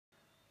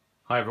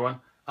Hi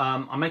everyone,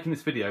 I'm making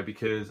this video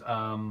because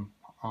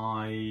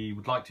I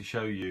would like to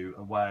show you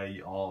a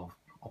way of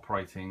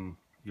operating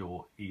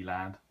your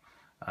Elad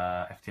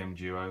FDM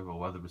DUO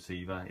or other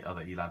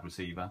Elad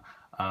receiver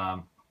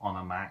on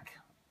a Mac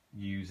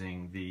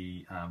using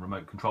the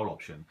remote control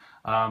option.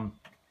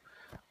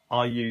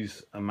 I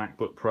use a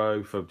Macbook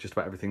Pro for just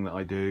about everything that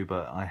I do,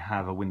 but I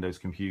have a Windows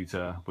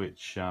computer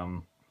which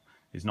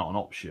is not an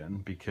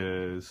option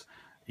because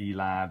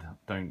Elad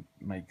don't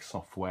make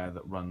software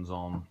that runs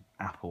on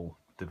Apple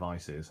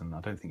devices, and I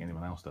don't think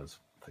anyone else does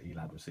for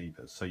Elad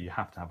receivers. So you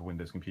have to have a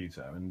Windows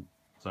computer, and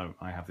so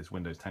I have this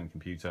Windows 10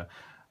 computer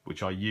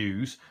which I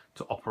use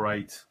to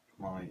operate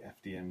my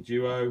FDM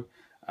DUO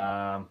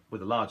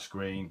with a large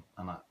screen,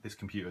 and this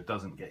computer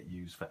doesn't get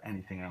used for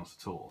anything else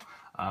at all.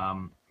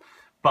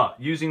 But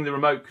using the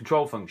remote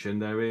control function,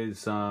 there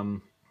is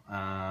an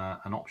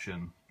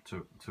option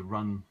to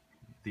run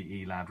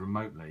the Elad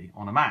remotely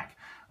on a Mac.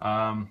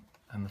 And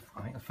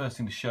I think the first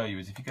thing to show you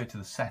is if you go to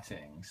the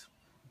settings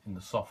in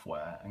the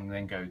software and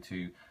then go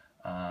to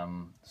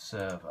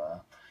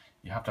server,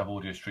 you have to have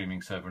audio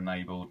streaming server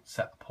enabled,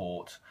 set the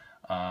port.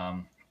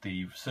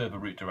 The server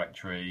root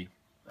directory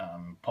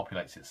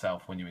populates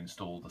itself when you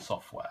install the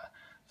software,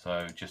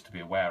 so just to be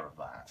aware of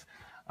that.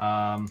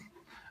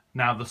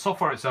 Now the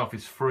software itself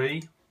is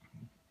free.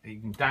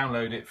 You can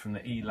download it from the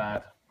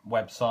Elad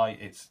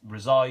website. It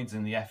resides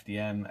in the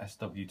FDM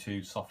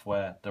SW2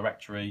 software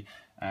directory,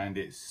 and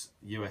it's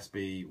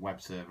USB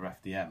web server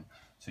FDM.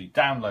 So you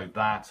download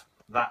that.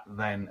 That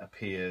then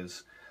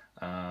appears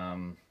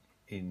in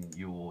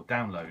your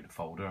download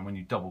folder, and when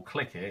you double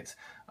click it,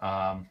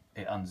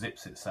 it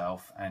unzips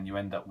itself and you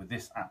end up with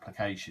this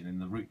application in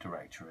the root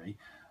directory,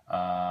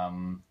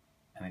 and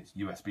it's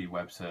USB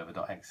web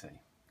server.exe.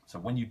 So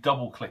when you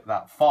double click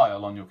that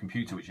file on your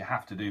computer, which you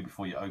have to do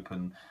before you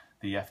open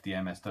the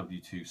FDM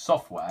SW2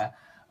 software,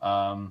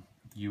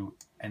 you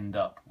end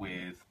up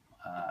with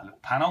a little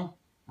panel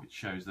which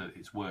shows that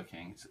it's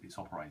working, it's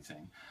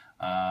operating.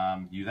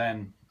 You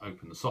then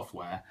open the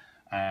software,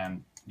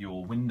 and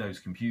your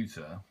Windows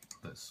computer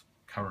that's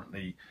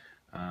currently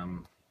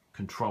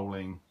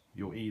controlling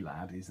your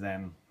Elad is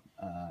then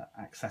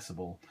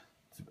accessible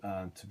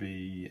to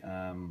be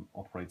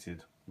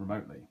operated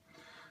remotely.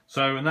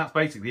 So, and that's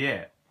basically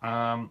it.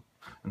 And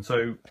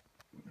so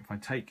if I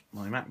take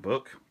my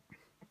MacBook,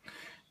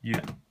 you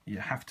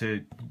have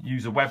to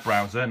use a web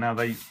browser. Now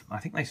I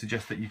think they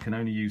suggest that you can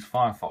only use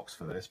Firefox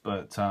for this,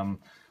 but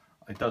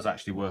it does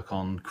actually work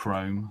on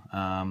Chrome.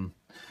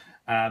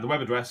 The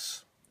web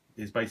address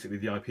is basically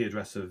the IP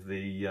address of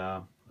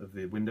the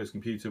Windows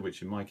computer,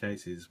 which in my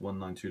case is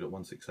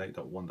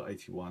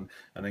 192.168.1.81,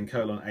 and then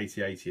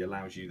 :8080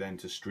 allows you then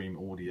to stream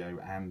audio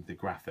and the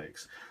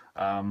graphics.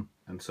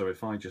 And so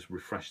if I just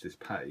refresh this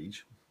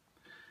page,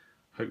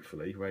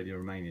 hopefully Radio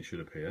Romania should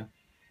appear,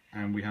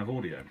 and we have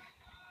audio.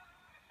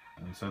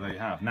 And so there you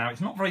have. Now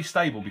it's not very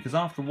stable because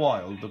after a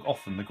while,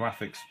 often the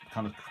graphics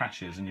kind of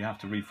crashes and you have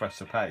to refresh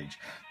the page.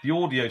 The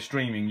audio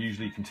streaming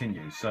usually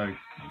continues, so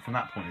from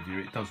that point of view,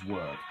 it does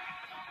work.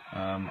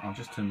 I'll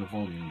just turn the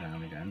volume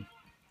down again.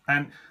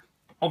 And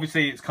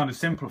obviously it's kind of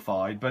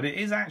simplified, but it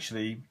is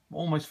actually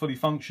almost fully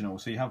functional.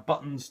 So you have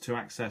buttons to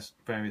access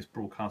various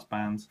broadcast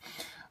bands.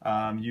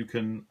 You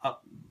can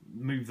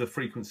move the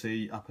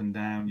frequency up and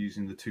down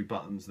using the two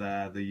buttons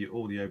there. The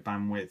audio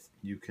bandwidth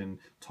you can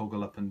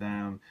toggle up and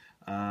down,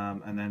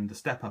 and then the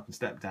step up and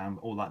step down,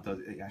 all that does,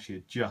 it actually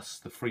adjusts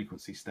the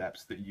frequency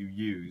steps that you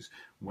use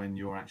when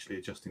you're actually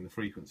adjusting the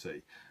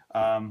frequency.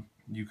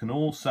 You can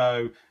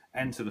also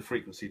enter the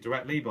frequency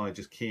directly by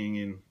just keying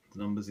in the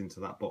numbers into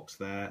that box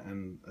there,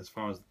 and as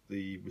far as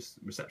the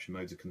reception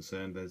modes are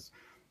concerned,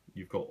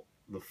 you've got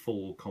the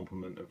full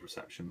complement of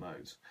reception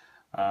modes.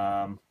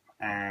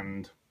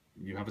 And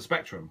you have a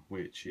spectrum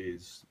which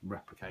is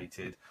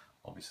replicated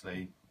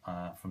obviously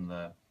from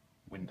the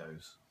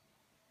Windows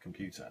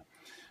computer.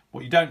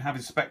 What you don't have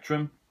is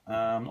spectrum.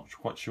 I'm not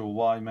quite sure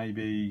why.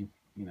 Maybe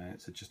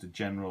it's just a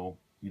general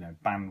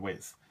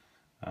bandwidth,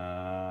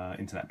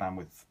 internet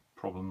bandwidth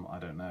problem. I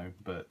don't know,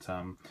 but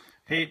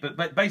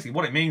but basically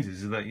what it means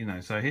is that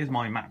so here's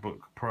my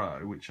MacBook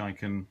Pro, which I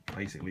can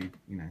basically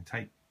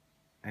take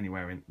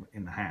anywhere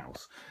in the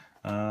house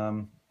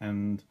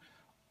and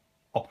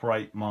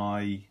operate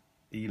my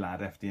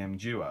Elad FDM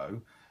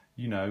DUO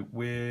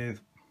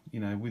with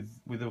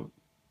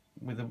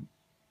a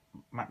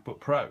MacBook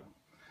Pro.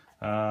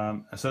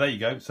 So there you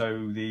go.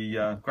 So the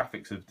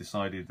graphics have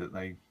decided that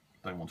they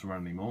don't want to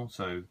run anymore,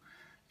 so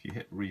if you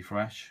hit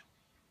refresh,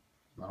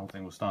 the whole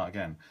thing will start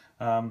again,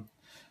 and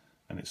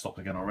it stopped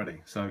again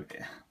already. So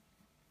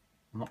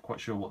I'm not quite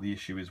sure what the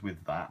issue is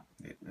with that,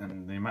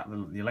 and the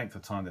length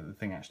of time that the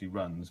thing actually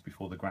runs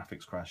before the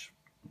graphics crash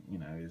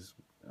is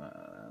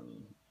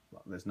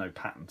there's no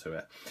pattern to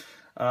it,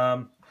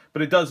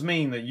 but it does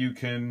mean that you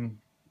can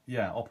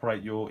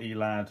operate your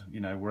Elad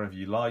wherever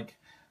you like.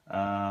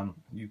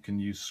 You can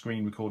use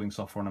screen recording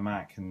software on a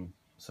Mac, and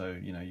so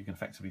you can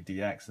effectively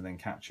DX and then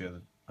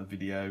capture a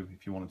video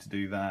if you wanted to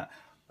do that,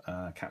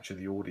 capture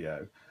the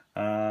audio,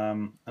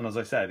 and as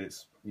I said,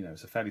 it's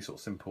it's a fairly sort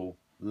of simple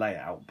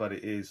layout, but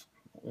it is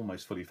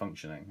almost fully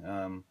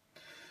functioning.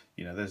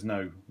 You know, there's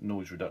no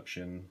noise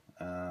reduction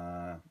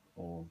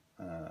or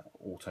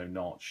auto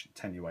notch,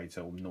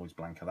 attenuator or noise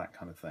blanker, that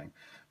kind of thing.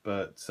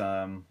 But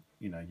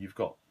you know,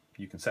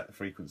 you can set the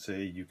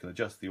frequency, you can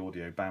adjust the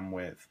audio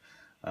bandwidth,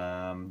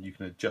 you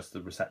can adjust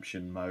the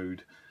reception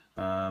mode.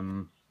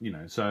 You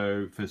know,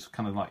 so for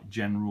kind of like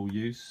general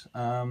use,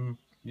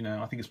 you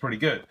know, I think it's pretty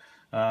good.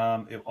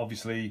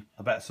 Obviously,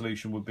 a better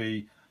solution would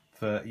be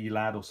for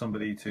Elad or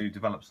somebody to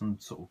develop some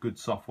sort of good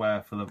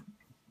software for the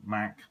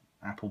Mac,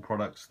 Apple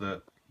products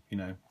that, you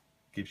know,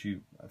 gives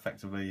you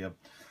effectively,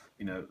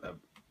 you know,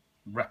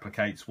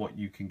 replicates what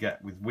you can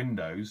get with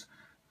Windows.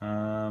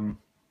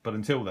 But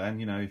until then,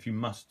 you know, if you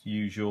must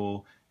use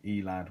your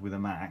Elad with a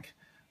Mac,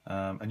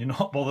 and you're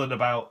not bothered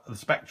about the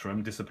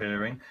spectrum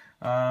disappearing,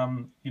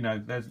 you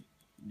know, there's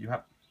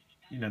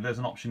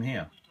an option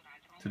here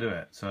to do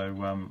it. So,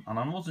 and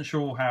I wasn't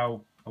sure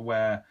how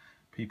aware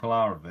people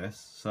are of this,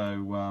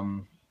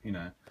 so you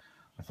know,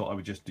 I thought I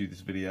would just do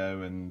this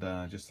video and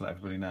just to let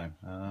everybody know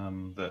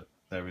that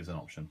there is an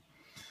option.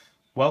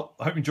 Well,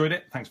 I hope you enjoyed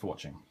it. Thanks for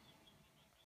watching.